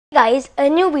Guys, a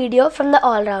new video from the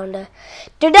Allrounder.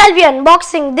 Today I'll be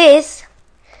unboxing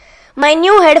my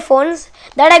new headphones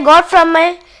that I got from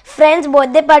my friend's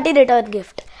birthday party return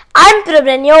gift. I'm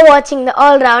Prabran, you're watching the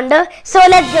Allrounder, so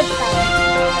let's get started.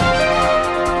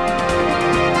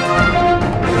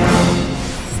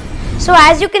 So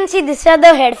as you can see, these are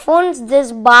the headphones.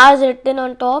 This bar is written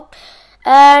on top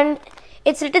and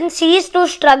it's written cease to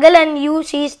struggle and you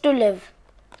cease to live.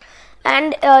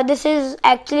 And this is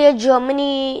actually a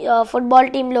Germany football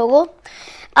team logo.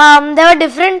 There were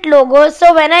different logos,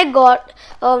 so when I got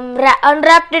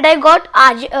unwrapped it, I got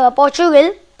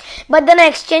Portugal, but then I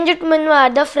exchanged it with my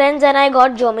other friends and I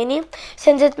got Germany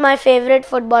since it's my favorite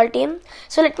football team.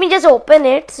 So let me just open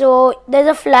it. So there's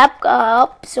a flap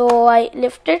up, so I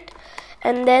lift it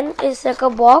and then it's like a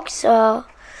box. Here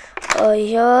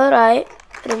I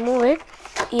remove it.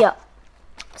 Yeah,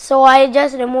 so I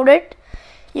just removed it.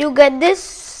 You get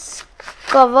this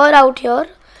cover out here,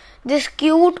 this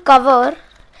cute cover,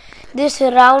 this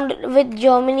round with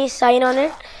Germany sign on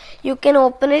it. You can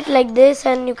open it like this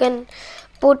and you can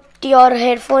put your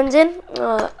headphones in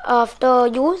after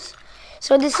use.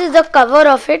 So this is the cover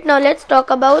of it. Now let's talk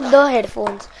about the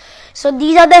headphones. So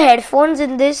these are the headphones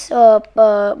in this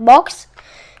box.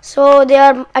 So they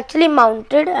are actually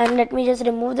mounted, and let me just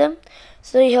remove them.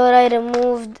 So here I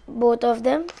removed both of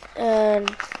them,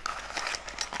 and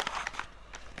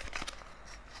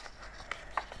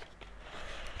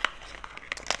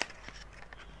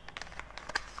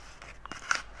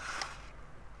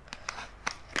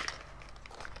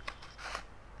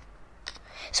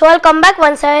so I'll come back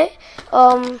once I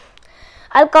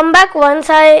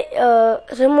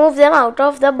remove them out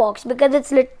of the box because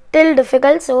it's little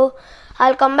difficult. So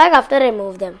I'll come back after I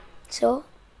remove them. So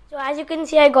as you can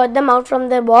see, I got them out from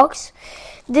the box.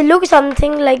 They look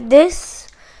something like this.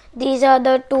 These are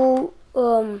the two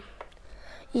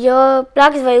ear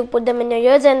plugs where you put them in your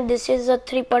ears, and this is a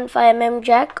 3.5 mm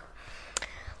jack.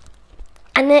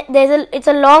 And it's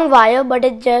a long wire, but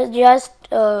it just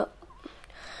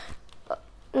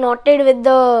knotted with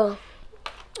the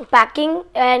packing,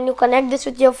 and you connect this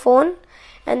with your phone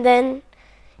and then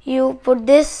you put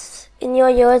this in your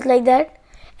ears like that,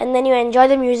 and then you enjoy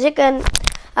the music. And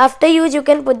after use you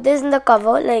can put this in the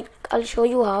cover, like I'll show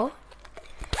you how.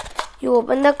 You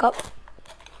open the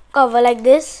cover like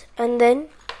this and then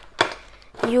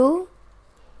you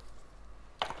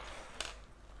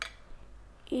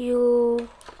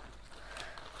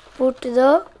put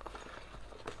the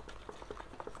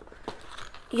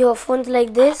earphones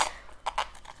like this,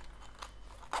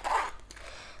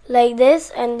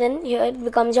 and then here it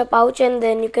becomes your pouch, and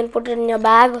then you can put it in your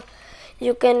bag.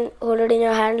 You can hold it in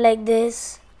your hand like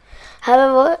this.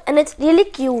 However, and it's really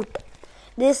cute.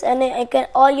 This, and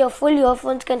all your full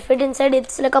earphones can fit inside.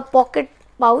 It's like a pocket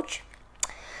pouch,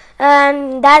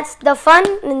 and that's the fun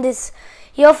in this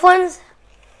earphones.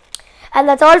 And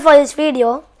that's all for this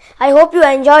video. I hope you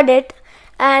enjoyed it.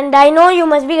 And I know you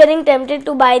must be getting tempted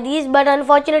to buy these, but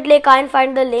unfortunately I can't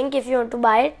find the link if you want to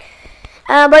buy it.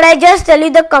 But I just tell you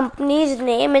the company's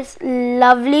name. It's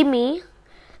Lovely Me.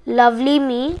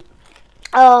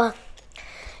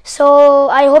 So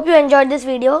I hope you enjoyed this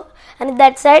video. And with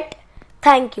that said,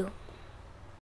 thank you.